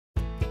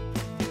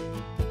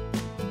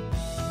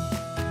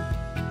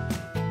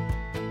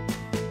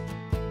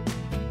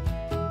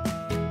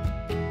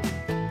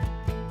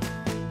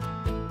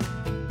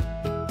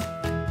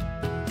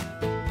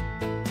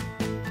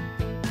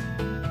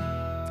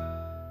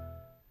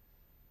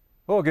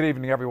Well, good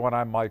evening, everyone.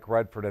 I'm Mike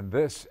Redford, and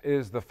this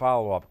is the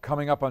follow-up.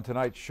 Coming up on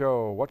tonight's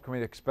show, what can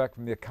we expect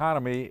from the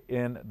economy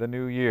in the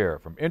new year?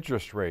 From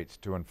interest rates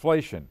to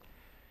inflation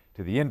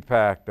to the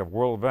impact of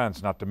world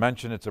events, not to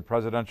mention it's a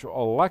presidential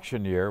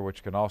election year,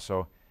 which can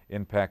also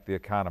impact the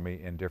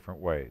economy in different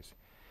ways.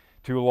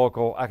 Two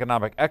local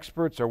economic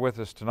experts are with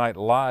us tonight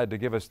live to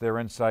give us their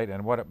insight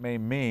and what it may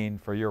mean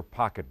for your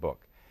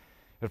pocketbook.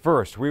 At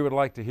first, we would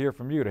like to hear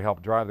from you to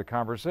help drive the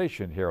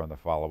conversation here on the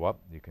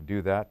follow-up. You can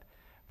do that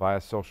via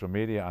social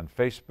media on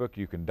Facebook.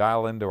 You can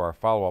dial into our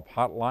follow-up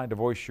hotline to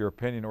voice your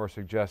opinion or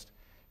suggest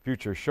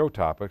future show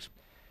topics.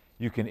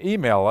 You can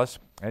email us,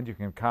 and you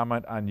can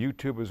comment on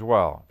YouTube as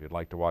well. If you'd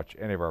like to watch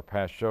any of our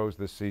past shows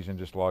this season,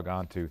 just log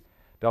on to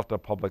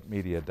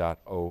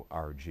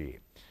deltapublicmedia.org.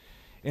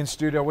 In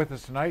studio with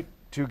us tonight,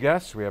 two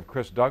guests. We have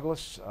Chris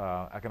Douglas,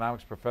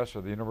 economics professor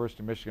at the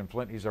University of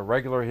Michigan-Flint. He's a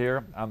regular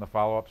here on the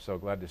follow-up, so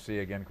glad to see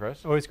you again,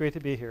 Chris. Always great to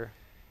be here.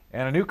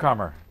 And a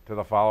newcomer to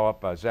the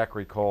follow-up,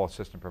 Zachary Cohle,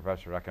 assistant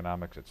professor of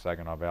economics at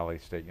Saginaw Valley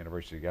State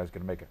University. You guys are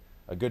going to make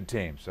a good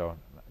team, so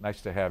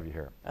nice to have you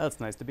here. Oh, it's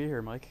nice to be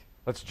here, Mike.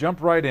 Let's jump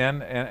right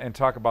in and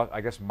talk about,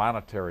 I guess,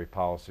 monetary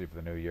policy for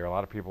the new year. A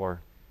lot of people are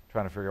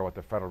trying to figure out what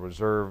the Federal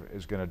Reserve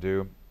is going to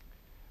do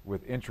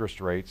with interest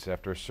rates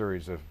after a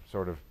series of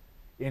sort of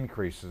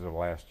increases of the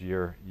last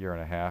year and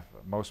a half.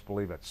 Most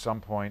believe at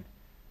some point,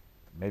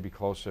 maybe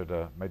closer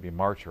to maybe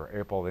March or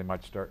April, they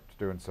might start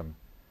doing some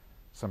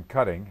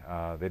cutting.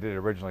 They did it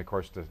originally, of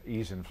course, to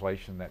ease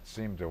inflation. That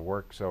seemed to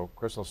work. So,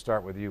 Chris, I'll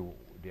start with you.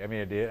 Do you have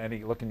any idea,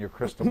 any look in your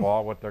crystal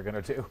ball what they're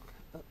going to do?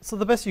 So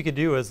the best you could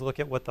do is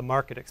look at what the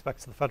market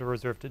expects the Federal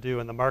Reserve to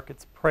do, and the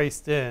market's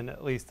priced in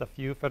at least a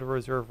few Federal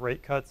Reserve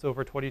rate cuts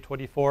over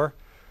 2024.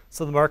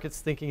 So the market's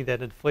thinking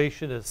that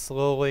inflation is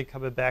slowly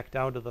coming back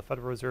down to the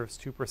Federal Reserve's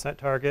 2%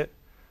 target,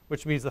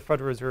 which means the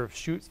Federal Reserve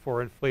shoots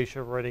for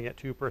inflation running at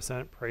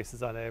 2%,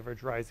 prices on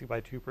average rising by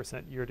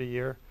 2% year to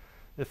year.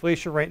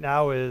 Inflation right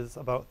now is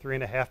about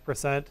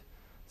 3.5%.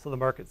 So the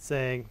market's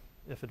saying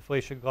if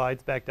inflation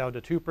glides back down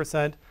to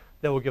 2%,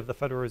 that will give the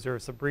Federal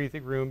Reserve some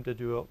breathing room to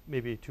do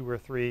maybe 2 or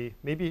 3,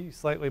 maybe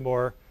slightly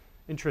more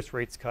interest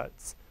rates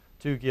cuts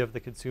to give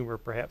the consumer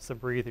perhaps some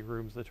breathing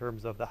rooms in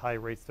terms of the high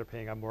rates they're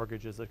paying on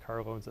mortgages and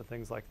car loans and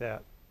things like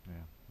that. Yeah.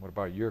 What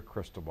about your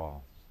crystal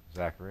ball,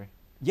 Zachary?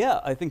 Yeah,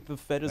 I think the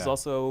Fed is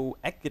also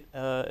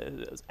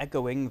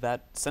echoing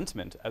that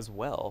sentiment as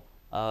well.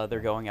 They're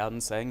going out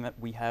and saying that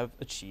we have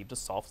achieved a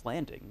soft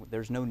landing.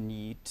 There's no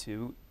need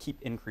to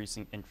keep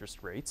increasing interest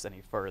rates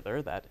any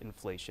further, that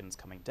inflation's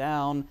coming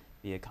down,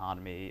 the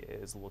economy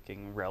is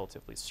looking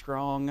relatively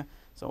strong.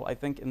 So I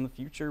think in the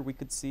future we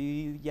could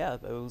see,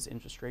 those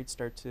interest rates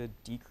start to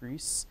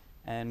decrease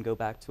and go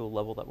back to a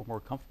level that we're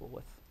more comfortable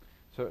with.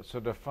 So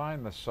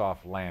define the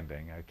soft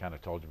landing. I kind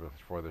of told you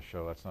before the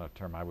show, that's not a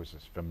term I was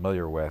as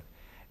familiar with,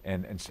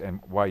 and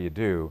why you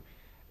do.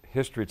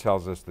 History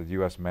tells us that the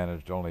U.S.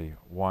 managed only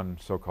one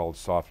so-called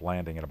soft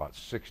landing in about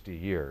 60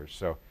 years.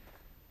 So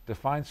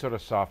define sort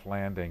of soft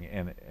landing,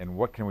 and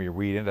what can we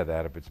read into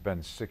that if it's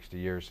been 60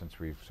 years since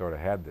we've sort of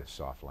had this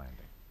soft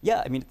landing?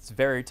 Yeah, I mean, it's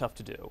very tough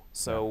to do.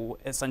 So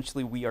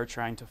essentially we are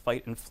trying to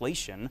fight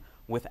inflation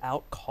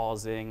without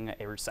causing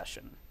a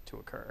recession to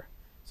occur.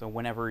 So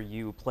whenever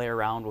you play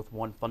around with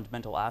one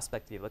fundamental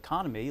aspect of the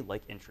economy,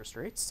 like interest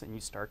rates, and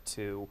you start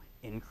to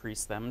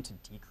increase them to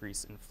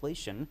decrease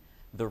inflation,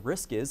 the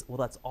risk is, well,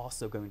 that's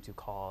also going to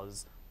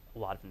cause a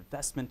lot of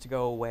investment to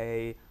go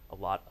away, a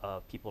lot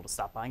of people to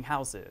stop buying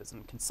houses,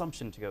 and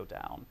consumption to go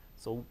down.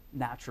 So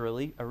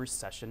naturally, a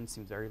recession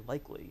seems very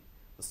likely.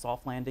 The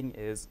soft landing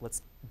is,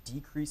 let's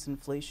decrease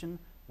inflation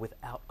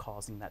without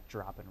causing that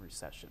drop in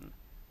recession.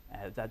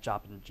 That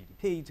drop in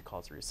GDP to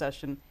cause a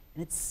recession,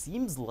 and it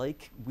seems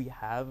like we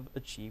have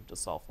achieved a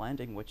soft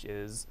landing, which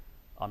is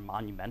a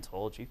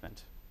monumental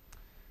achievement.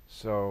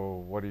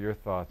 So what are your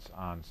thoughts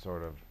on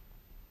sort of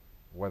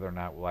whether or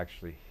not we'll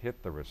actually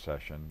hit the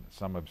recession?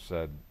 Some have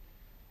said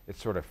it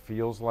sort of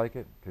feels like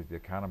it because the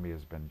economy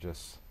has been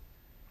just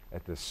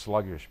at this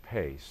sluggish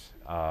pace,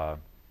 and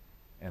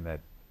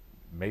that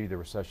maybe the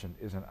recession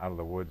isn't out of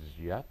the woods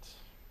yet.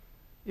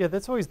 Yeah,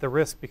 that's always the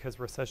risk because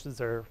recessions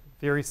are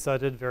very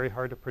sudden, very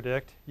hard to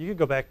predict. You could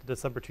go back to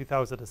December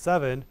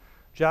 2007.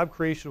 Job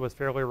creation was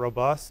fairly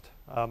robust,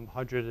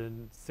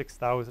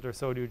 106,000 or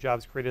so new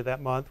jobs created that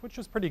month, which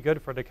was pretty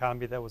good for an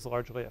economy that was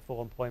largely at full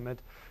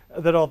employment.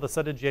 Then all of a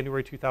sudden,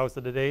 January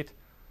 2008,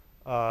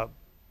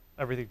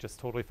 everything just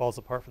totally falls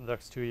apart for the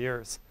next 2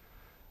 years.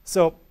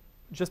 So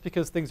just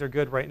because things are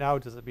good right now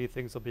doesn't mean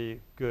things will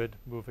be good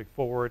moving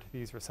forward.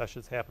 These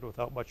recessions happen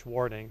without much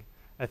warning.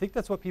 I think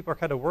that's what people are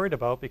kind of worried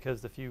about,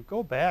 because if you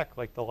go back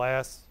like the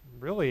last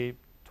really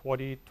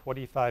 20,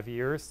 25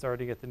 years,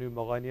 starting at the new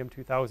millennium,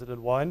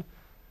 2001,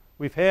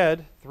 we've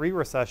had 3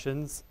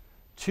 recessions.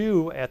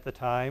 2 at the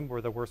time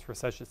were the worst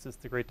recessions since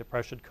the Great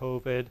Depression,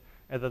 COVID,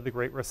 and then the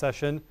Great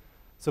Recession.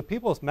 So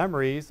people's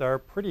memories are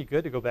pretty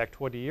good to go back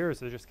 20 years.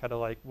 They're just kind of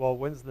like, well,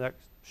 when's the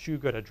next shoe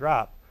going to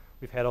drop?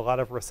 We've had a lot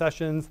of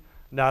recessions,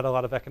 not a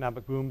lot of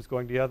economic booms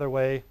going the other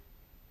way.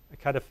 It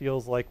kind of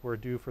feels like we're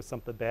due for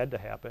something bad to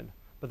happen.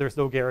 But there's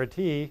no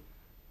guarantee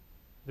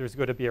there's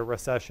going to be a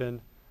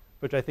recession,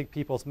 which I think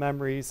people's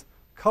memories,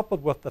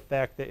 coupled with the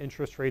fact that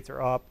interest rates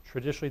are up,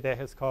 traditionally that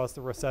has caused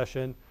a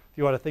recession. If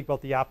you want to think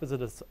about the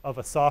opposite of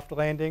a soft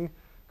landing,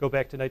 go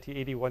back to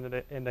 1981 and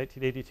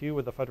 1982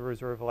 when the Federal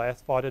Reserve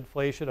last fought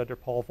inflation under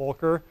Paul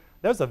Volcker.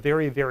 That was a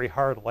very, very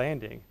hard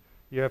landing.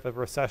 You have a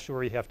recession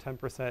where you have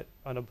 10%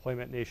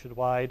 unemployment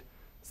nationwide,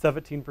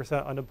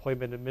 17%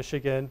 unemployment in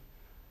Michigan.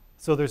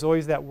 So there's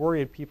always that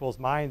worry in people's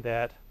mind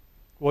that,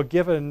 well,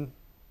 given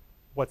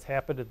what's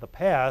happened in the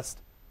past,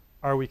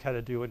 are we kind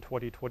of due in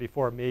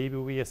 2024? Maybe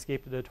we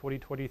escaped into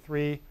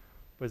 2023.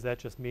 Does that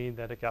just mean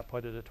that it got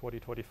put into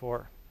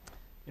 2024?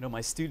 You know,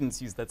 my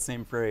students use that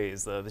same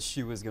phrase, the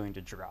shoe is going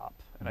to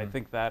drop. And I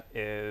think that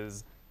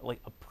is like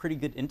a pretty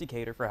good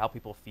indicator for how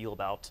people feel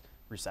about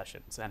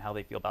recessions and how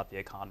they feel about the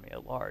economy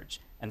at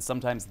large. And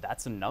sometimes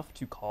that's enough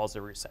to cause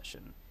a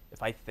recession.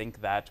 If I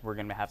think that we're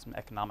going to have some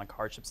economic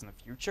hardships in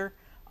the future,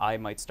 I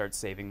might start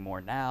saving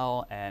more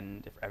now.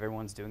 And if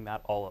everyone's doing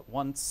that all at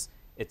once,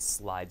 it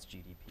slides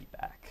GDP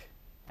back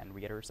and we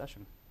get a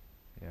recession.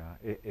 Yeah,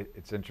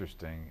 it's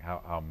interesting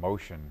how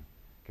motion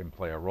can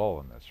play a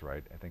role in this,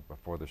 right? I think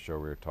before the show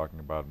we were talking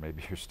about,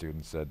 maybe your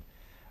student said,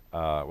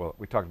 well,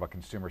 we talked about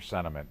consumer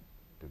sentiment.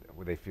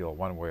 Would they feel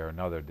one way or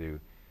another?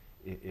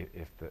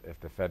 If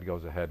the Fed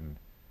goes ahead and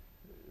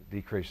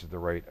decreases the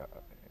rate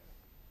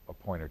a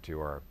point or two,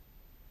 or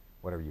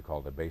whatever you call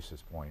it, a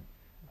basis point,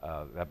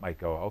 that might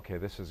go, okay,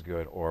 this is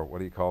good, or what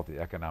do you call it, the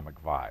economic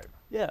vibe?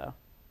 Yeah.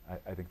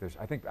 I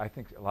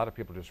think a lot of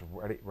people are just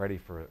ready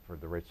for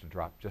the rates to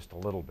drop just a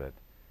little bit.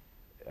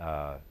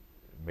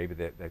 Maybe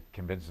that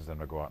convinces them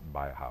to go out and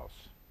buy a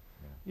house.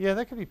 Yeah,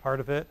 that could be part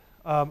of it.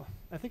 I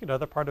think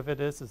another part of it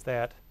is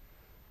that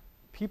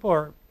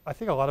I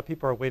think a lot of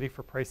people are waiting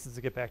for prices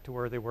to get back to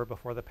where they were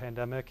before the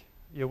pandemic.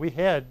 You know, we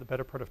had the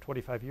better part of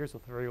 25 years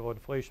with very low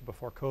inflation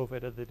before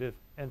COVID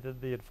and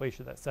the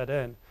inflation that set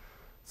in.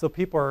 So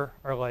people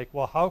are like,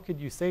 well, how could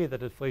you say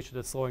that inflation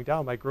is slowing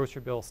down? My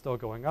grocery bill is still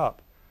going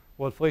up.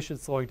 Well, inflation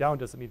slowing down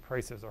doesn't mean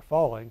prices are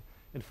falling.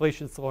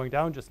 Inflation slowing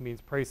down just means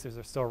prices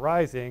are still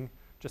rising,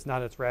 just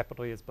not as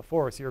rapidly as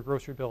before. So your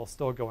grocery bill is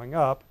still going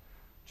up,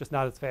 just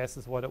not as fast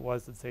as what it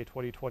was in, say,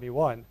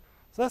 2021.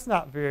 So that's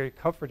not very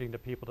comforting to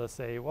people to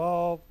say,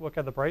 well, look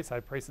on the bright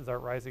side, prices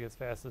aren't rising as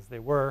fast as they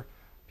were.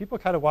 People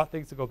kind of want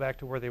things to go back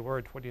to where they were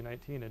in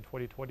 2019 and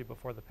 2020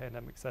 before the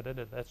pandemic set in,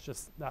 and that's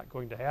just not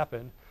going to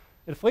happen.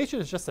 Inflation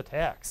is just a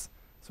tax.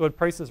 So when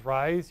prices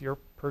rise, your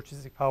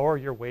purchasing power,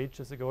 your wage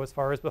doesn't go as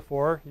far as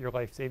before, your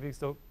life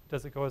savings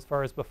doesn't go as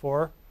far as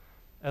before.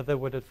 And then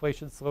when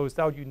inflation slows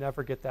down, you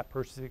never get that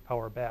purchasing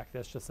power back.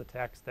 That's just a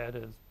tax that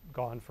is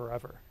gone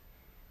forever.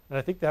 And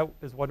I think that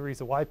is one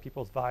reason why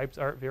people's vibes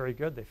aren't very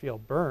good. They feel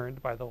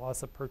burned by the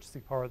loss of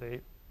purchasing power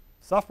they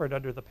suffered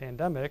under the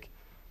pandemic.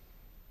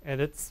 And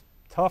it's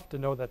tough to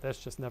know that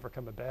that's just never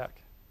coming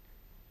back.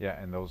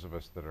 Yeah, and those of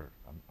us that are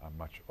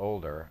much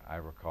older, I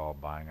recall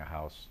buying a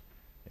house,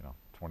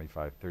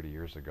 25, 30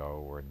 years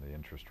ago when the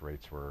interest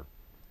rates were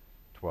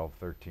 12,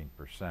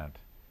 13%.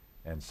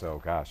 And so,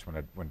 gosh, when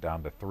it went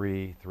down to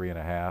 3.5,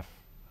 how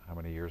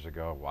many years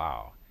ago?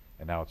 Wow.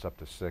 And now it's up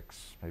to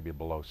 6, maybe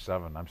below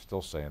 7. I'm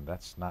still saying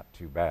that's not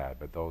too bad,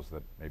 but those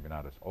that maybe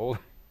not as old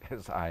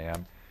as I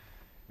am,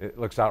 it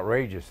looks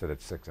outrageous that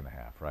it's 6.5,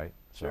 right?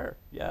 Sure,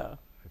 yeah.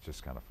 It's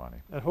just kind of funny.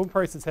 And home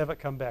prices haven't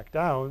come back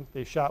down.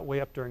 They shot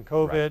way up during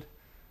COVID. Right.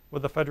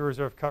 When the Federal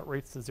Reserve cut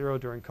rates to 0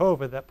 during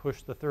COVID, that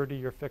pushed the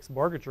 30-year fixed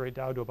mortgage rate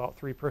down to about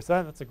 3%.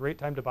 That's a great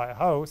time to buy a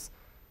house,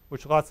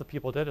 which lots of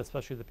people did,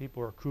 especially the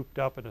people who are cooped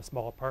up in a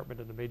small apartment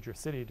in a major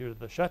city due to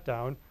the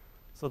shutdown.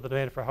 So the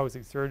demand for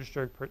housing surged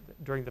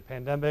during the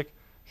pandemic,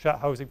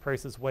 shot housing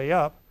prices way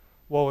up.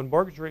 Well, when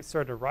mortgage rates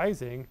started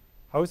rising,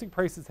 housing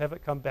prices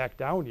haven't come back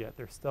down yet.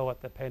 They're still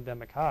at the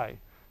pandemic high.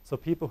 So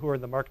people who are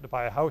in the market to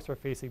buy a house are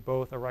facing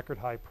both a record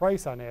high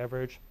price on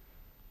average,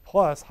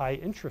 plus high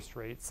interest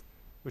rates,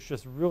 which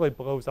just really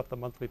blows up the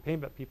monthly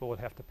payment people would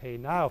have to pay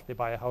now if they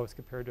buy a house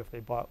compared to if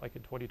they bought like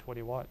in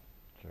 2021.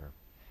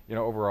 Sure.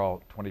 Overall,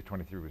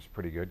 2023 was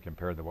pretty good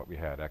compared to what we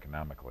had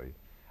economically.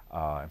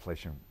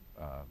 Inflation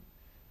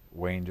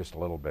waned just a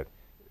little bit.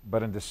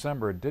 But in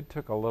December, it did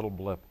took a little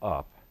blip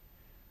up.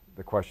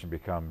 The question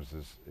becomes,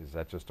 is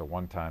that just a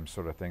one-time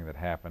sort of thing that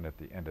happened at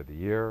the end of the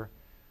year?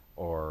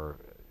 Or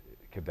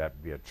could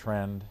that be a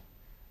trend?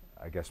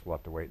 I guess we'll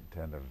have to wait until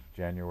the end of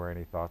January.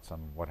 Any thoughts on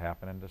what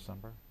happened in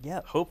December? Yeah,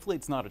 hopefully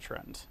it's not a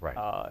trend. Right.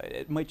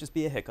 It might just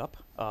be a hiccup.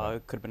 Right.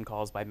 It could have been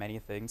caused by many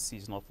things,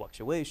 seasonal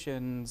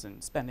fluctuations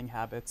and spending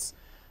habits.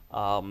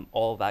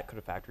 All of that could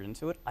have factored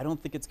into it. I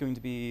don't think it's going to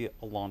be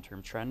a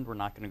long-term trend. We're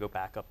not going to go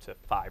back up to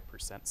 5%,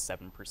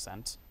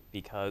 7%,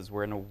 because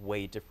we're in a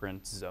way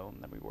different zone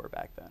than we were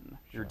back then.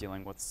 Sure. You're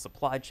dealing with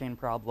supply chain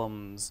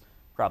problems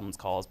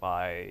caused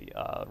by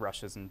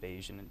Russia's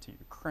invasion into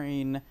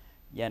Ukraine.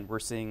 Yeah, and we're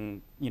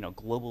seeing,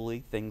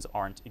 globally things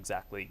aren't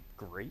exactly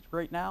great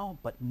right now,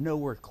 but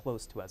nowhere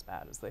close to as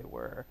bad as they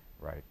were,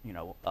 Right.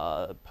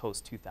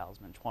 Post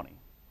 2020.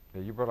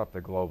 Yeah, you brought up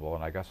the global,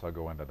 and I guess I'll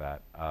go into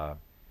that.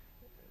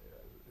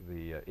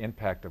 The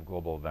impact of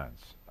global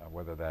events,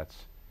 whether that's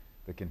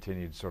the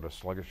continued sort of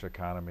sluggish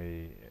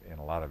economy in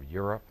a lot of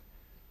Europe.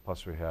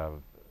 Plus we have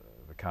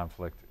the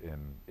conflict in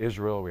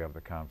Israel, we have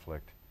the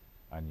conflict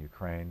on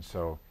Ukraine.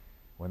 So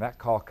when that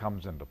call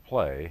comes into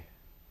play,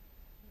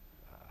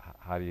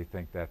 how do you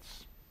think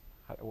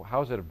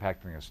how is it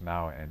impacting us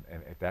now? And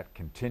if that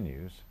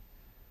continues,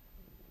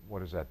 what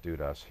does that do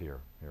to us here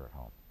at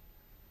home?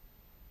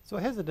 So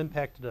it hasn't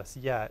impacted us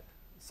yet.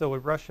 So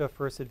when Russia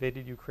first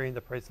invaded Ukraine,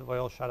 the price of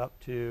oil shot up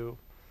to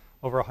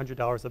over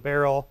 $100 a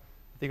barrel.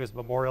 I think it was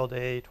Memorial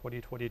Day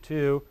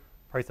 2022.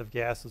 Price of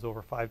gas was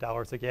over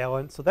 $5 a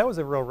gallon. So that was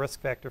a real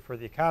risk factor for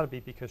the economy,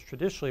 because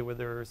traditionally when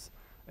there's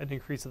an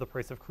increase in the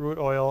price of crude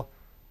oil,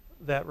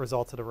 that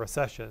results in a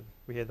recession.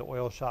 We had the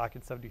oil shock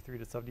in 73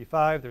 to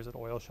 75. There's an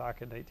oil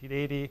shock in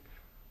 1980,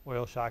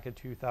 oil shock in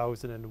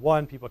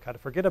 2001. People kind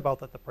of forget about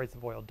that. The price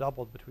of oil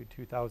doubled between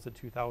 2000 and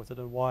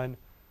 2001.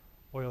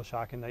 Oil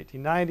shock in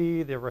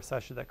 1990, the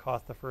recession that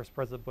cost the first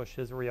President Bush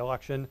his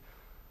re-election.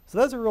 So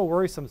that's a real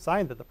worrisome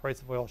sign that the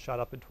price of oil shot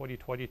up in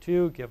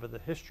 2022, given the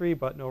history,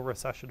 but no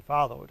recession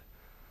followed.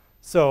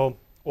 So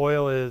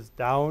oil is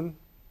down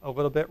a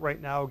little bit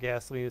right now.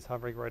 Gasoline is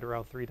hovering right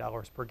around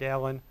 $3 per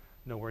gallon,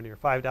 nowhere near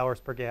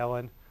 $5 per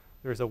gallon.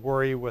 There's a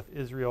worry with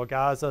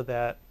Israel-Gaza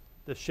that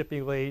the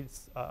shipping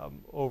lanes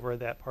over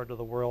that part of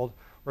the world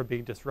were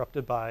being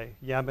disrupted by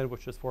Yemen,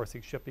 which is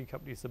forcing shipping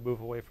companies to move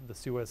away from the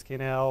Suez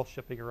Canal,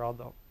 shipping around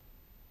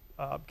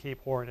the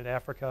Cape Horn in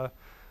Africa.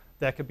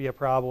 That could be a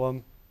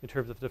problem in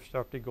terms of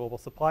disrupting global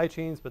supply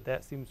chains, but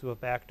that seems to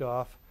have backed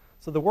off.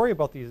 So the worry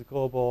about these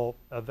global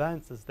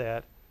events is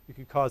that you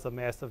could cause a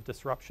massive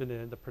disruption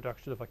in the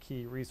production of a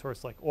key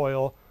resource like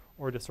oil,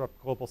 or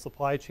disrupt global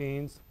supply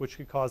chains, which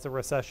could cause a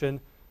recession.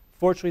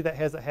 Fortunately, that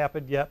hasn't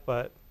happened yet,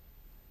 but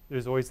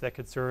there's always that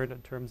concern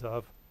in terms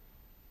of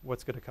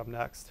what's going to come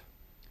next.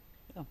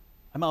 Yeah,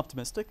 I'm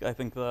optimistic. I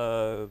think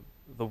the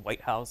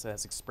White House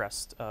has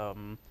expressed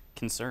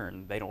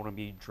concern. They don't want to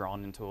be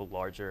drawn into a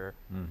larger,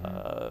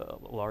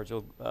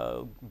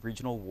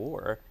 regional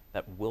war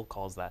that will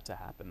cause that to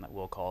happen, that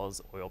will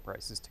cause oil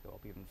prices to go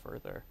up even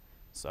further.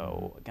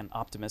 So again,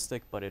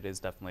 optimistic, but it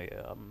is definitely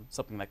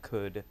something that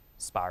could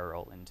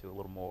spiral into a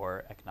little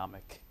more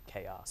economic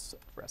chaos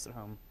for us at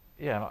home.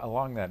 Yeah, and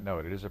along that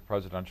note, it is a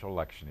presidential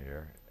election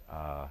year.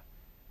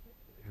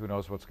 Who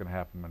knows what's going to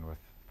happen with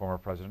former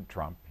President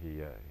Trump?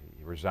 He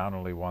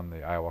resoundingly won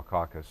the Iowa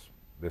caucus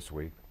this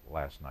week,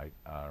 last night.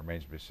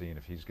 Remains to be seen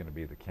if he's going to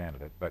be the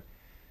candidate. But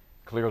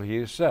clearly he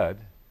has said,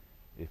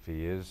 if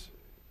he is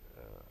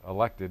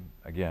elected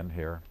again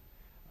here,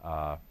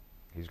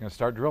 he's going to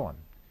start drilling.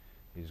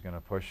 He's going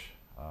to push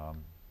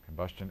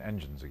combustion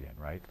engines again,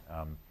 right?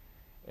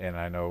 And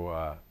I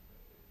know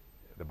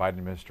the Biden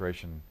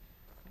administration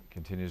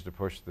continues to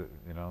push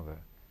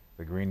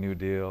the Green New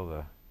Deal,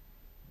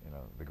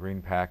 the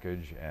green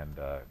package, and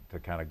to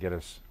kind of get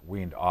us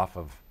weaned off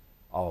of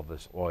all of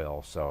this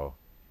oil. So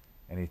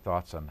any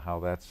thoughts on how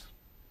that's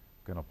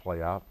going to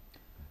play out?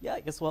 Yeah,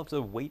 I guess we'll have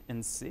to wait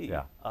and see.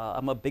 Yeah.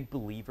 I'm a big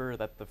believer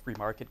that the free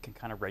market can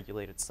kind of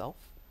regulate itself.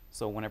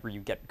 So whenever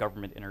you get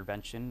government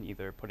intervention,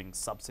 either putting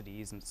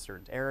subsidies into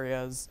certain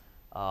areas,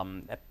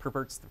 that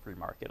perverts the free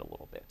market a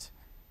little bit.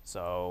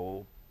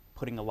 So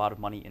putting a lot of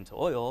money into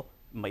oil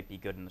might be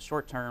good in the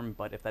short term,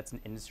 but if that's an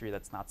industry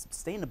that's not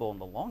sustainable in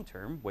the long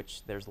term,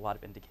 which there's a lot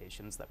of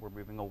indications that we're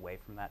moving away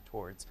from that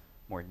towards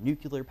more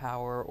nuclear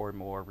power or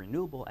more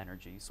renewable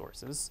energy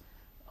sources,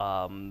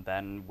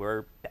 then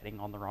we're betting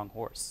on the wrong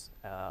horse.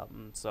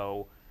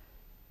 So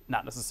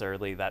not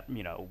necessarily that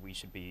we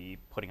should be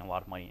putting a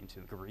lot of money into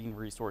green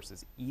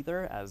resources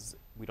either, as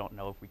we don't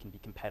know if we can be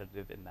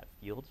competitive in that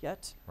field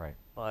yet. Right.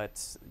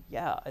 But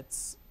yeah,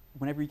 it's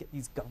whenever you get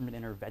these government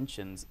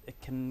interventions, it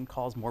can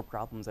cause more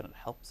problems than it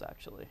helps,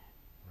 actually.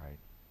 Right,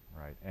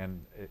 right.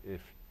 And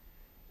if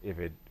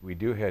we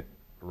do hit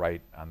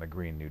right on the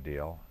Green New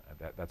Deal,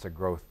 that's a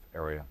growth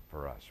area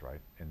for us, right,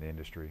 in the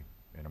industry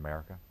in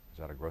America? Is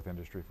that a growth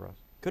industry for us?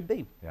 Could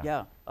be, yeah.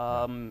 Yeah.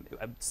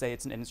 I'd say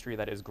it's an industry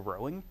that is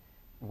growing.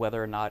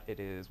 Whether or not it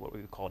is what we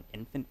would call an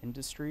infant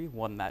industry,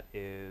 one that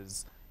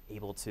is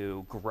able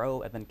to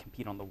grow and then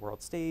compete on the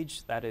world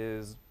stage, that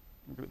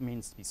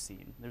remains to be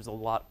seen. There's a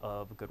lot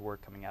of good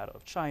work coming out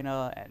of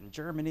China and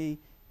Germany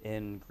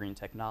in green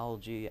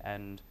technology,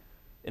 and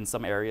in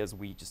some areas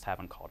we just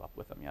haven't caught up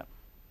with them yet.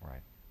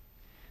 Right.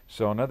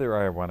 So another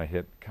area I want to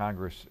hit,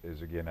 Congress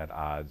is again at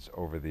odds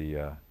over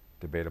the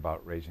debate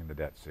about raising the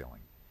debt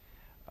ceiling.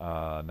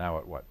 Now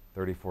at what,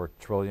 34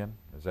 trillion?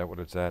 Is that what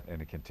it's at?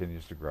 And it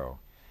continues to grow.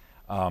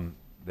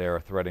 They're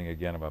threatening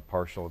again of a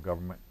partial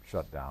government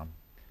shutdown.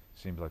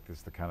 Seems like this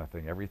is the kind of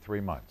thing every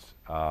 3 months.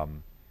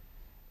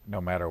 No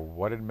matter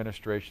what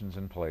administration's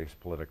in place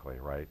politically,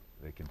 right?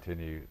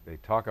 They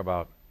talk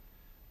about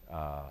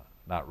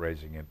not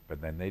raising it,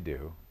 but then they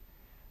do.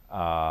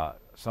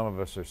 Some of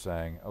us are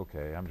saying,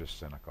 okay, I'm just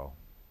cynical.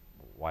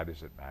 Why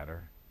does it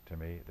matter to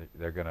me?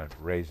 They're going to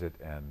raise it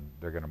and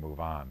they're going to move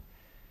on.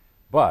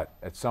 But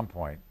at some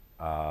point,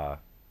 the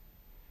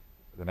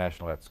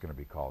national debt's going to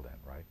be called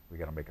in, right? We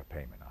got to make a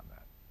payment on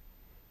that.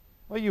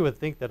 Well, you would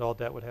think that all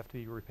debt would have to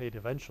be repaid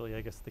eventually.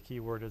 I guess the key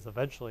word is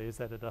eventually. Is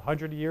that in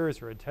 100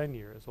 years or in 10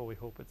 years? Well, we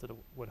hope it's in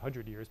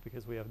 100 years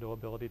because we have no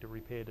ability to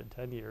repay it in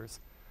 10 years.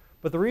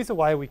 But the reason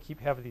why we keep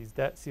having these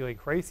debt ceiling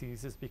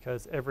crises is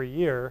because every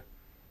year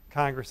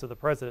Congress and the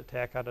president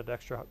tack on an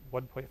extra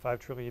 $1.5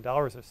 trillion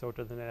or so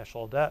to the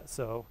national debt.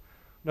 So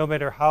no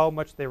matter how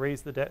much they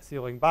raise the debt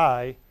ceiling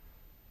by,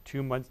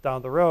 2 months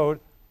down the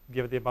road,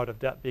 given the amount of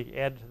debt being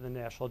added to the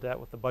national debt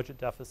with the budget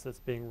deficits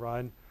being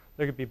run,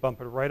 they're going to be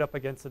bumping right up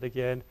against it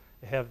again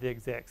and have the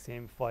exact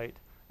same fight.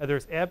 And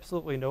there's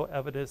absolutely no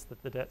evidence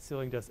that the debt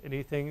ceiling does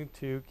anything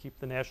to keep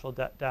the national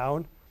debt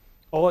down.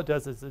 All it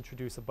does is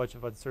introduce a bunch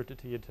of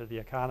uncertainty into the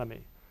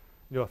economy.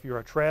 You know, if you're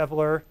a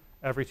traveler,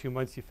 every 2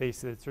 months you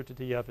face the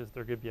uncertainty of, is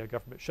there going to be a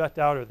government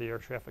shutdown, or the air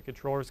traffic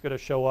controller is going to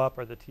show up,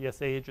 or the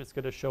TSA agent's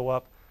going to show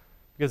up.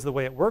 Because the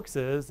way it works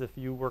is, if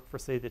you work for,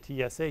 say, the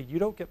TSA, you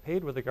don't get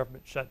paid when the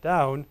government shut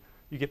down.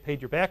 You get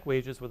paid your back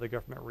wages when the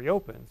government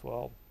reopens.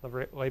 Well,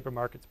 the labor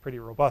market's pretty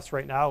robust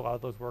right now. A lot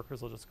of those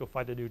workers will just go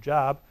find a new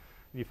job,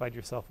 and you find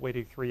yourself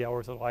waiting 3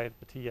 hours in line at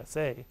the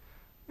TSA. You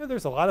know,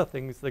 there's a lot of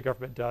things the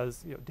government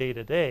does, you know, day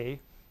to day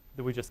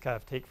that we just kind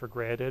of take for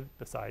granted,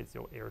 besides,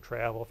 you know, air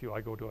travel. If you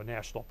want to go to a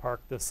national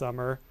park this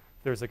summer,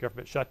 if there's a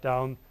government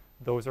shutdown,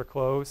 those are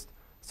closed.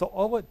 So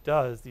all it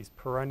does, these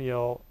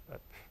perennial,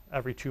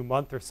 every 2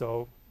 months or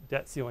so,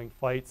 debt ceiling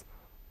fights,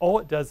 all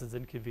it does is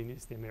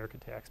inconvenience the American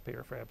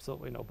taxpayer for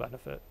absolutely no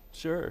benefit.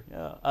 Sure,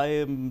 yeah. I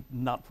am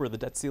not for the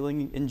debt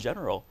ceiling in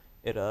general.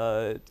 It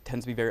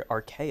tends to be very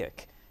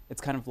archaic. It's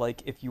kind of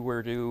like if you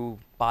were to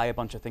buy a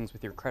bunch of things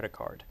with your credit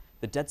card.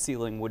 The debt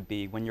ceiling would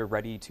be when you're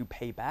ready to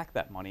pay back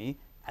that money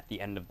at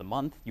the end of the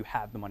month. You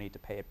have the money to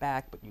pay it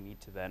back, but you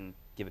need to then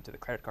give it to the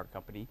credit card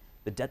company.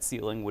 The debt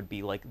ceiling would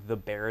be like the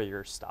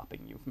barrier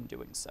stopping you from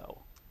doing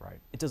so. Right.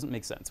 It doesn't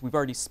make sense. We've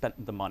already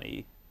spent the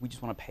money. We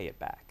just want to pay it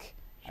back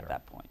Sure. at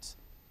that point.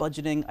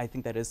 Budgeting, I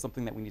think that is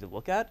something that we need to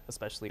look at,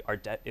 especially our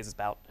debt is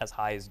about as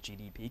high as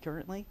GDP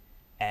currently.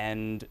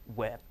 And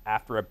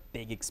after a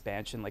big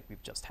expansion like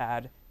we've just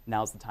had,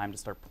 now's the time to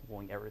start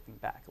pulling everything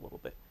back a little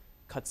bit.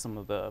 Cut some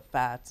of the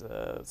fat,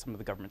 some of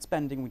the government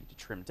spending we need to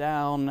trim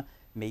down,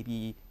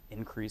 maybe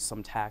increase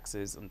some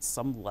taxes on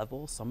some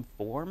level, some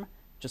form,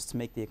 just to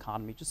make the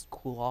economy just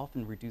cool off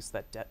and reduce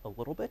that debt a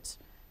little bit.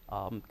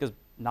 Because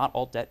not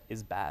all debt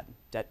is bad.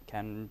 Debt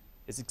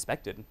is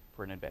expected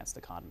for an advanced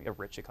economy, a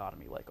rich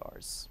economy like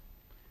ours.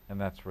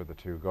 And that's where the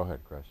two, go ahead,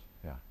 Chris.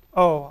 Yeah.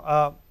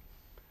 Oh,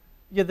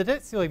 yeah, the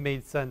debt ceiling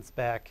made sense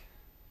back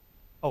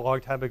a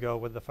long time ago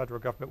when the federal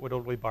government would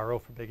only borrow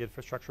for big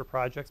infrastructure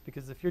projects,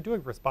 because if you're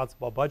doing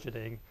responsible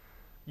budgeting,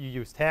 you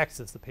use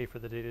taxes to pay for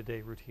the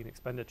day-to-day routine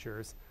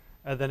expenditures.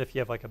 And then if you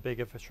have like a big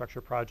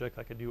infrastructure project,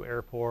 like a new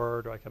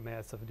airport or like a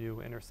massive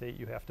new interstate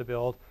you have to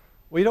build,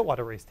 well, you don't want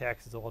to raise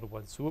taxes all in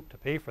one swoop to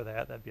pay for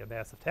that. That'd be a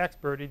massive tax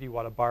burden. You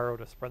want to borrow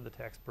to spread the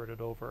tax burden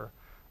over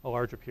a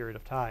larger period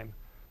of time.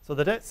 So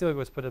the debt ceiling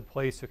was put in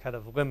place to kind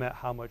of limit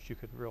how much you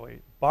could really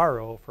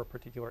borrow for a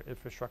particular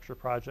infrastructure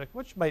project,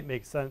 which might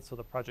make sense so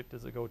the project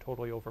doesn't go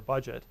totally over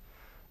budget.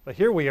 But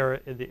here we are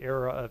in the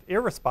era of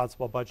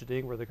irresponsible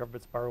budgeting, where the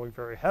government's borrowing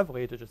very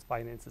heavily to just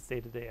finance its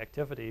day-to-day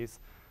activities,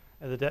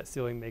 and the debt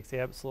ceiling makes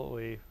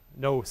absolutely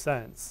no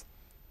sense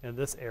in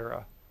this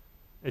era.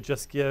 It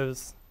just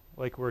gives,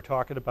 like we're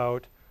talking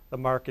about, the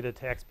market and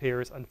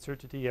taxpayers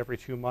uncertainty every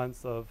 2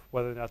 months of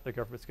whether or not the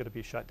government's going to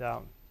be shut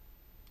down.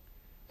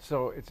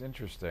 So it's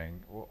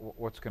interesting.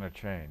 What's going to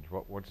change?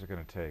 What's it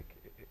going to take?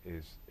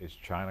 Is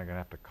China going to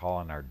have to call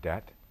on our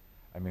debt?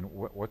 I mean,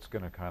 what's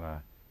going to kind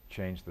of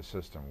change the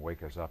system,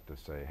 wake us up to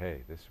say,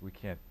 hey, we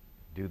can't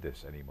do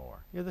this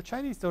anymore? Yeah, the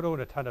Chinese don't own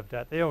a ton of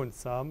debt. They own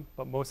some,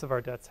 but most of our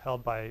debt's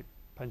held by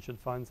pension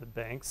funds and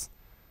banks.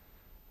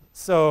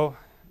 So,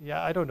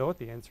 yeah, I don't know what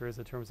the answer is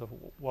in terms of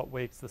what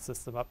wakes the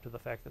system up to the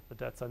fact that the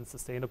debt's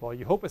unsustainable.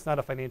 You hope it's not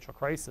a financial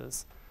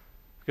crisis,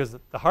 because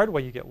the hard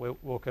way you get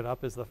woken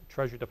up is the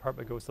Treasury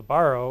Department goes to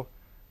borrow,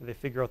 and they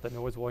figure out that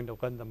no one's willing to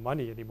lend them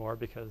money anymore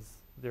because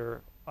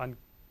they're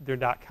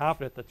not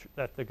confident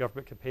that the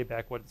government can pay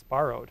back what it's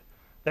borrowed.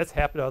 That's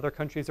happened to other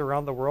countries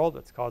around the world.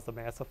 It's caused a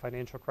massive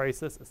financial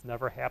crisis. It's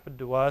never happened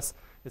to us.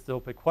 It's an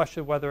open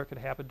question whether it could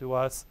happen to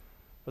us.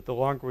 But the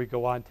longer we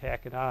go on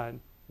tacking on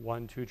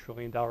 $1–2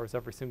 trillion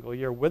every single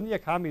year, when the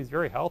economy is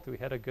very healthy, we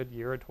had a good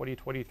year in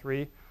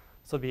 2023.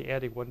 So be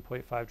adding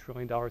 $1.5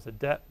 trillion of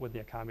debt when the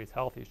economy is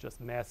healthy is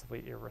just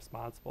massively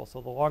irresponsible. So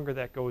the longer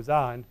that goes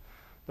on,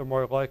 the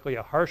more likely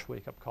a harsh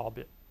wake-up call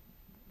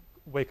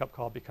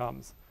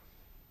becomes.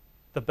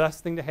 The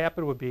best thing to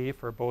happen would be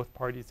for both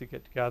parties to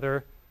get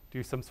together,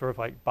 do some sort of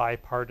like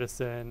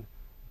bipartisan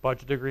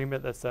budget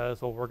agreement that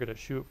says, well, we're going to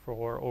shoot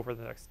for over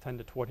the next 10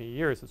 to 20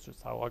 years, it's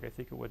just how long I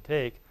think it would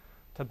take,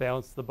 to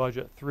balance the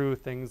budget through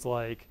things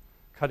like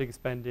cutting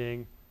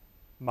spending,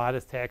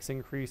 modest tax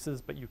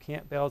increases, but you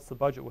can't balance the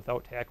budget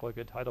without tackling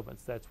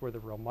entitlements. That's where the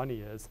real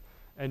money is.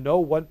 And no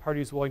one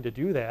party is willing to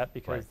do that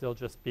because they'll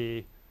just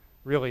be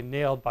really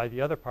nailed by the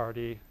other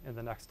party in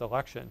the next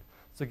election.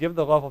 So given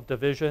the level of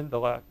division, the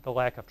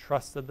lack of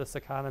trust in this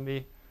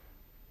economy,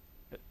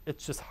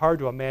 it's just hard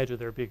to imagine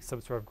there being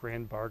some sort of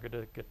grand bargain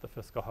to get the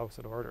fiscal house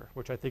in order,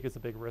 which I think is a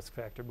big risk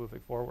factor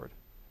moving forward.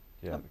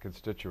 Yeah, the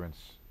constituents,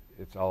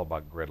 it's all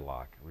about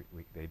gridlock.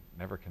 They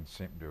never can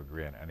seem to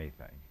agree on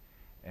anything.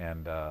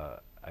 And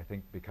I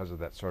think because of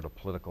that sort of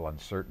political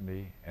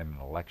uncertainty in an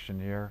election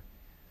year,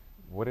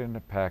 what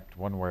impact,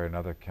 one way or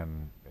another,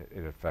 can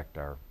it affect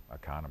our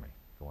economy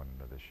going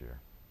into this year?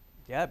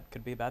 Yeah, it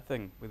could be a bad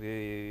thing.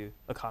 The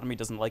economy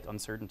doesn't like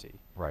uncertainty.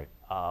 Right.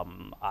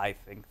 I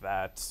think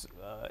that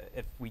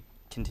if we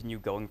continue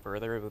going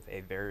further with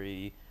a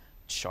very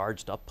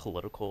charged up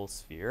political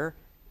sphere,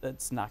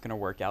 that's not going to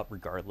work out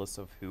regardless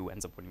of who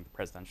ends up winning the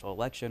presidential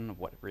election,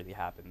 what really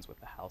happens with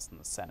the House and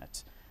the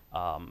Senate.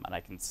 And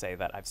I can say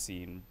that I've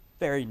seen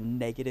very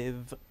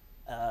negative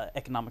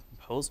economic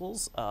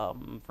proposals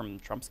from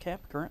Trump's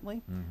camp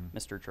currently. Mm-hmm.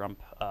 Mr.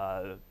 Trump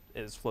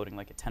is floating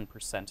like a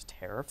 10%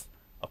 tariff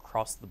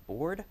across the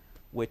board,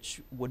 which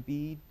would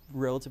be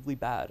relatively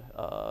bad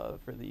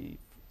for the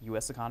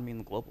U.S. economy and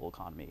the global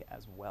economy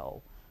as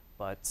well.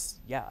 But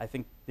yeah, I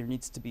think there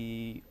needs to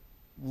be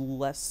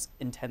less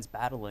intense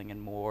battling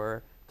and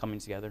more coming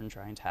together and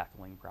trying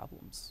tackling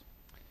problems.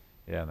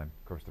 Yeah, and then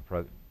of course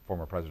the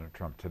former President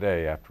Trump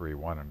today, after he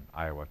won in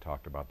Iowa,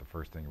 talked about the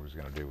first thing he was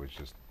going to do was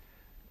just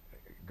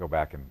go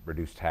back and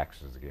reduce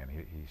taxes again.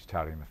 He's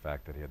touting the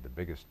fact that he had the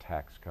biggest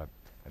tax cut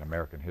in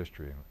American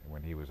history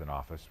when he was in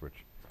office,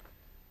 which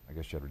I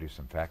guess you have to do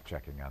some fact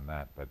checking on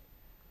that, but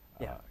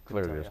Yeah,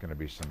 clearly tell there's ya. going to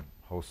be some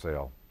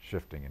wholesale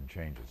shifting and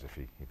changes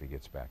if he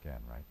gets back in,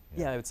 right?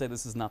 Yeah, I would say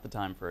this is not the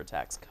time for a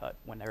tax cut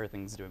when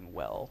everything's doing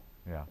well.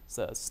 Yeah,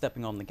 So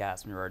stepping on the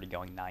gas when you're already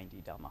going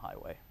 90 down the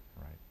highway.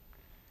 right.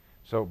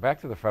 So back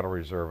to the Federal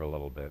Reserve a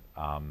little bit.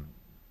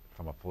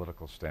 From a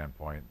political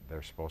standpoint,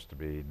 they're supposed to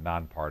be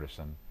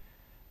nonpartisan,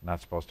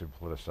 not supposed to be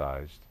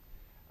politicized,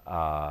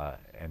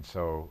 and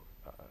so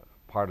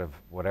part of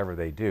whatever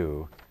they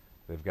do,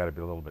 they've got to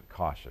be a little bit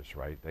cautious,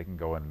 right? They can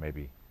go and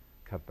maybe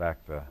cut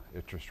back the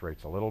interest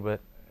rates a little bit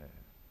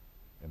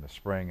in the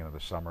spring and in the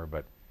summer,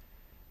 but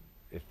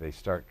if they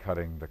start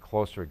cutting, the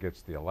closer it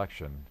gets to the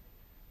election,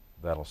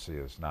 that'll see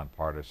as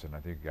nonpartisan. I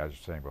think you guys were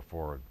saying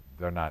before,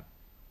 they're not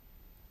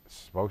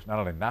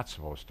only not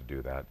supposed to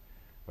do that,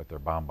 but they're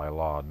bound by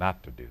law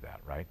not to do that,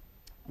 right?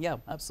 Yeah,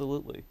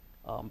 absolutely.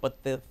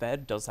 But the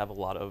Fed does have a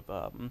lot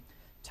of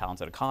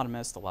talented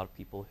economists, a lot of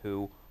people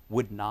who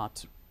would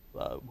not,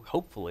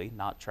 hopefully,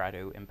 not try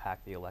to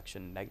impact the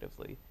election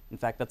negatively. In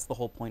fact, that's the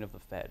whole point of the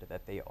Fed,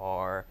 that they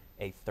are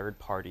a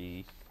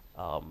third-party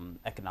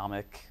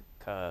economic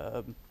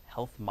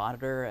health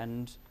monitor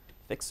and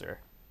fixer.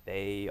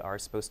 They are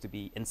supposed to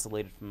be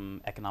insulated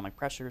from economic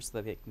pressures so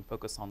that they can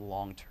focus on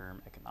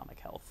long-term economic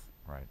health.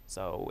 Right.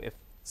 So if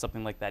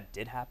something like that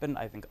did happen,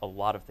 I think a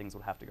lot of things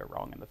would have to go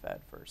wrong in the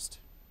Fed first.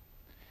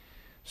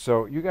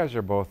 So you guys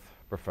are both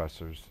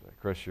professors.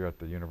 Chris, you're at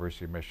the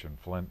University of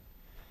Michigan-Flint,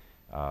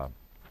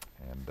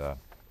 and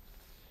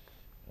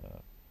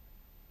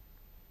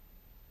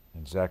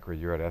Zachary,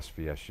 you're at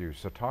SVSU.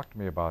 So talk to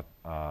me about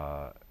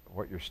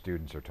what your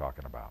students are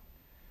talking about.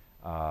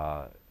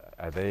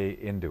 Are they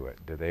into it?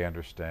 Do they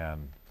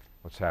understand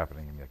what's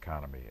happening in the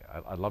economy?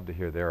 I'd love to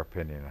hear their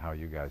opinion and how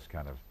you guys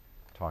kind of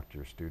talk to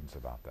your students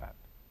about that.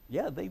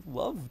 Yeah, they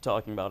love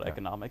talking about Yeah.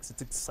 economics.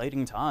 It's an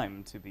exciting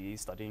time to be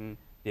studying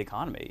the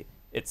economy.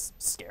 It's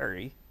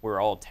scary. We're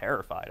all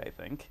terrified, I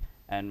think.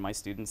 And my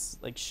students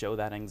show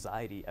that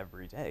anxiety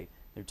every day.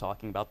 They're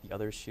talking about the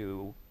other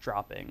shoe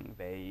dropping.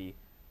 They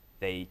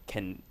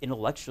can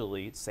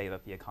intellectually say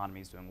that the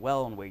economy is doing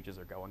well and wages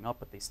are going up,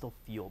 but they still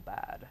feel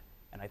bad.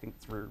 And I think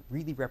it's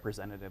really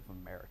representative of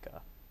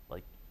America.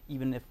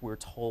 Even if we're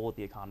told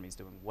the economy is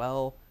doing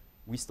well,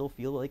 we still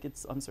feel like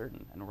it's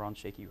uncertain and we're on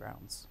shaky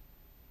grounds.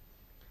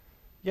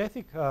 Yeah, I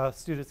think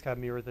students kind of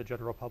mirror the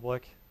general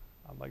public,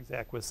 like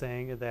Zach was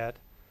saying, that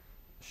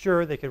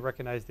sure, they could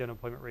recognize the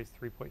unemployment rate's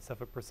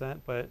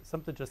 3.7%, but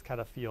something just kind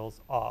of feels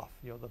off.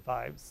 The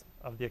vibes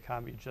of the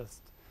economy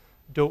just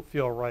don't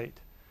feel right.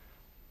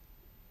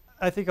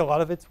 I think a lot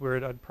of it's we're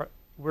in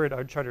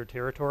uncharted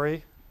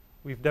territory.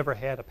 We've never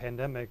had a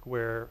pandemic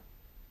where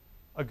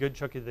a good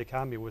chunk of the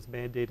economy was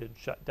mandated and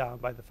shut down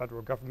by the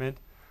federal government.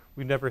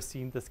 We've never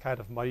seen this kind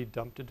of money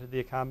dumped into the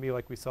economy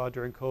like we saw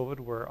during COVID,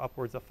 where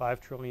upwards of $5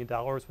 trillion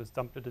was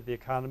dumped into the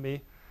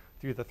economy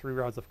through the 3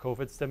 rounds of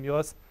COVID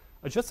stimulus.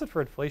 Adjusted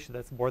for inflation,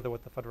 that's more than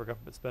what the federal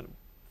government spent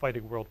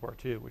fighting World War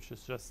II, which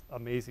is just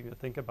amazing to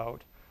think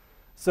about.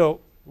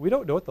 So we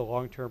don't know what the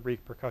long-term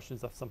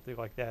repercussions of something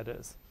like that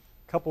is.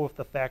 Coupled with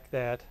the fact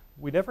that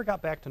we never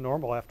got back to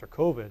normal after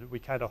COVID. We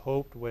kind of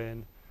hoped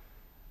when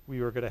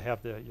we were going to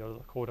have the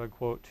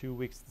quote-unquote 2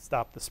 weeks to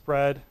stop the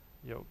spread.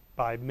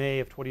 By May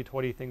of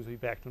 2020, things will be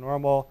back to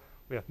normal.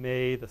 We have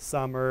May, the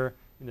summer,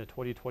 into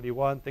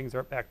 2021, things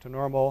aren't back to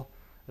normal.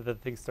 And then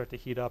things start to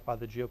heat up on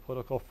the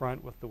geopolitical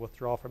front with the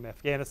withdrawal from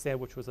Afghanistan,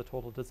 which was a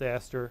total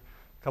disaster,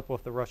 coupled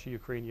with the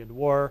Russia-Ukrainian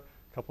war,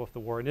 coupled with the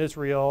war in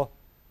Israel.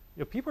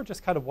 People are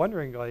just kind of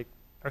wondering,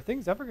 are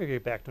things ever going to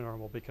get back to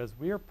normal? Because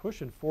we are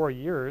pushing 4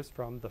 years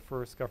from the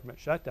first government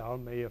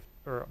shutdown,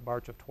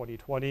 March of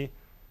 2020.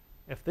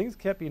 If things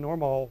can't be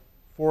normal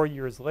 4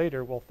 years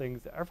later, will things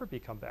ever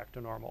become back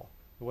to normal?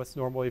 What's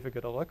normal even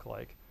going to look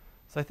like?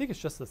 So I think it's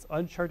just this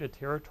uncharted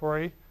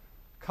territory,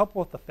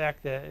 coupled with the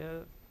fact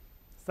that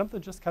something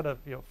just kind of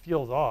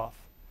feels off,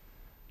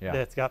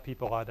 that's got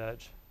people on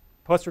edge.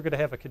 Plus, we're going to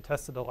have a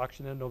contested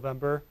election in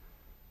November.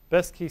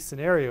 Best case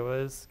scenario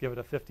is, give it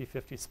a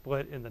 50-50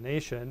 split in the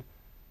nation.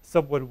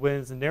 Someone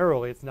wins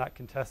narrowly, it's not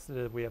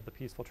contested, we have the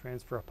peaceful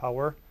transfer of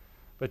power.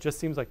 But it just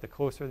seems like the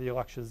closer the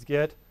elections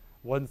get,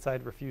 one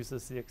side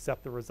refuses to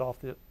accept the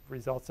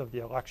results of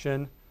the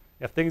election.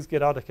 If things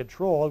get out of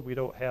control, we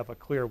don't have a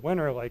clear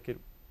winner like in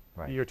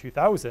the year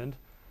 2000,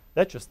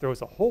 that just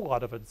throws a whole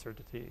lot of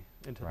uncertainty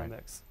into the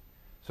mix.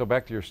 So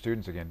back to your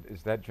students again,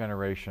 is that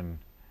generation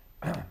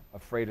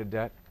afraid of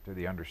debt? Do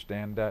they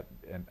understand debt?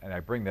 And I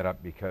bring that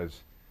up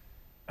because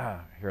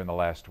here in the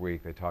last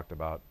week they talked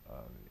about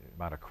the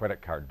amount of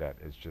credit card debt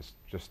is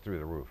just through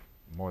the roof,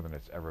 more than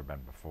it's ever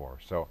been before.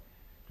 So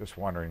just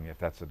wondering if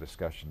that's a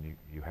discussion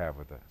you have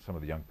with some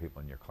of the young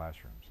people in your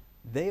classrooms.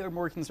 They are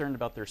more concerned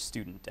about their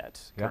student debt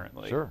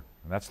currently. Sure,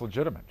 and that's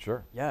legitimate,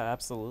 sure. Yeah,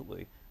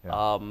 absolutely. Yeah.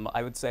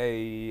 I would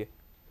say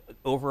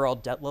overall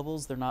debt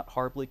levels, they're not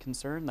horribly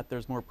concerned, that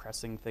there's more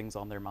pressing things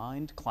on their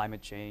mind.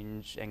 Climate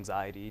change,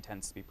 anxiety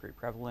tends to be pretty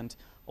prevalent,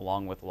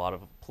 along with a lot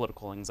of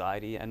political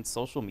anxiety, and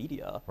social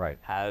media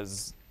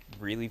has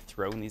really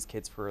thrown these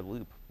kids for a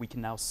loop. We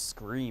can now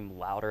scream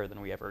louder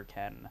than we ever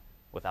can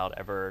without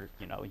ever,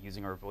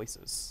 using our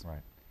voices.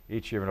 Right.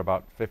 Each year in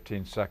about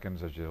 15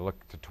 seconds as you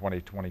look to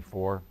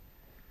 2024,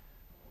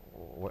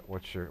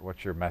 what's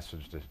your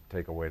message to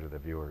take away to the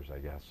viewers, I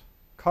guess?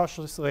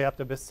 Cautiously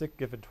optimistic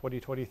given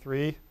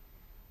 2023,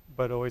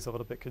 but always a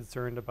little bit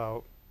concerned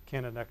about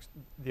can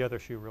the other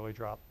shoe really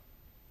drop.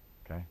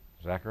 Okay.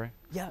 Zachary?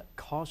 Yeah,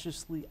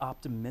 cautiously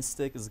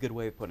optimistic is a good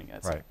way of putting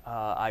it. Right.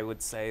 I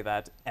would say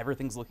that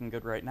everything's looking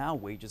good right now.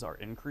 Wages are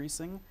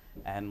increasing,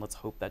 and let's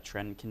hope that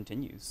trend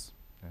continues.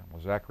 Yeah.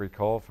 Well, Zachary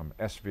Cohle from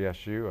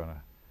SVSU, an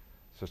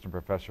assistant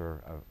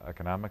professor of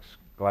economics.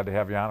 Glad to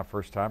have you on, a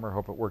first-timer.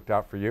 Hope it worked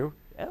out for you.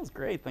 Yeah, it was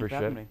great. Thanks for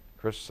having me.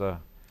 Chris,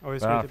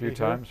 always been on a few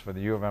times for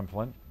the U of M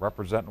Flint,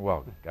 representing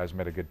well. Guys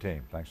made a good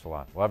team. Thanks a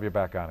lot. We'll have you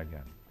back on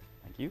again.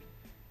 Thank you.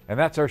 And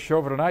that's our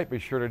show for tonight. Be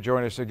sure to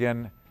join us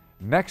again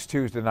next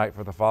Tuesday night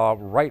for the follow-up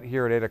right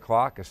here at 8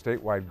 o'clock. A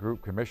statewide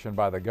group commissioned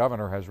by the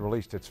governor has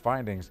released its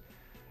findings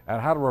on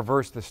how to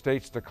reverse the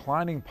state's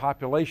declining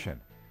population.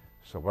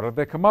 So what did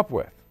they come up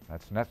with?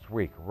 That's next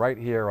week right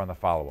here on the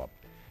follow-up.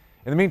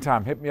 In the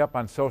meantime, hit me up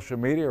on social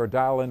media or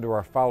dial into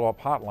our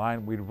follow-up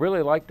hotline. We'd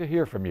really like to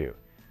hear from you.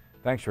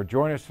 Thanks for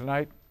joining us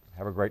tonight.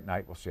 Have a great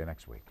night. We'll see you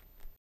next week.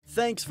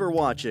 Thanks for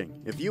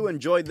watching. If you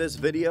enjoyed this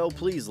video,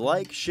 please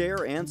like,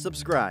 share, and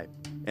subscribe.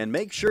 And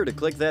make sure to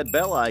click that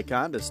bell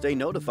icon to stay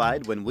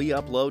notified when we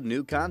upload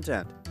new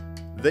content.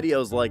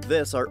 Videos like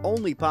this are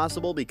only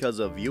possible because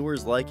of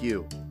viewers like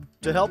you.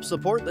 To help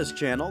support this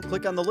channel,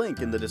 click on the link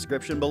in the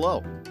description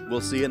below.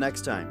 We'll see you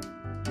next time.